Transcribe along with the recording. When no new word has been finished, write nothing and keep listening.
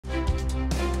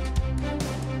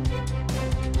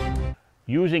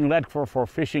Using lead core for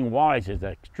fishing walleyes is an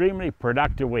extremely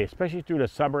productive way, especially through the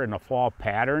summer and the fall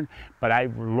pattern. But I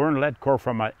learned lead core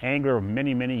from an angler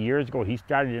many, many years ago. He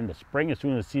started in the spring as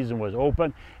soon as the season was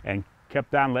open and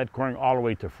kept on lead coring all the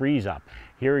way to freeze up.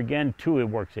 Here again, too, it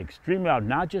works extremely well,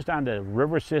 not just on the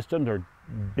river systems or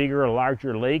bigger,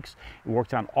 larger lakes. It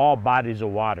works on all bodies of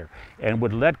water. And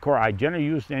with lead core, I generally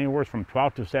use anywhere from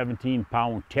 12 to 17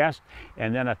 pound test,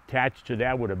 and then attached to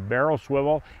that with a barrel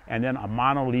swivel, and then a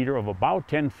monoliter of about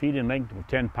 10 feet in length with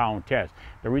 10-pound test.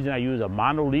 The reason I use a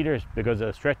monoliter is because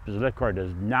the stretch of the lead core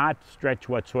does not stretch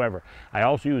whatsoever. I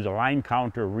also use a line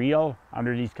counter reel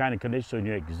under these kind of conditions, so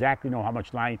you exactly know how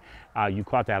much line you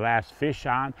caught that last fish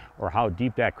on, or how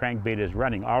deep that crankbait is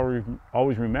running.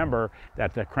 Always remember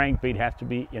that the crankbait has to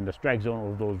be in the strike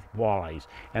zone of those walleyes.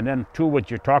 And then too,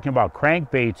 what you're talking about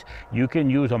crankbaits, you can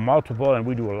use a multiple, and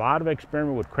we do a lot of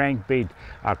experiment with crankbait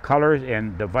colors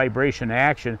and the vibration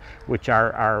action, which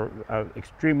are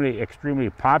extremely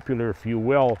popular, if you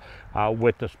will,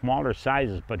 with the smaller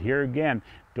sizes. But here again,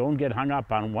 don't get hung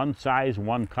up on one size,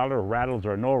 one color, rattles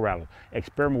or no rattles.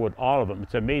 Experiment with all of them.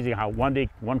 It's amazing how one day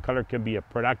one color can be a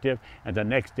productive, and the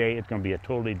next day it's going to be a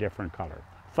totally different color.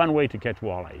 Fun way to catch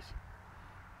walleyes.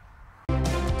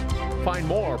 Find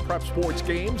more prep sports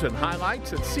games and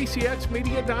highlights at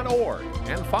ccxmedia.org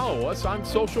and follow us on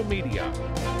social media.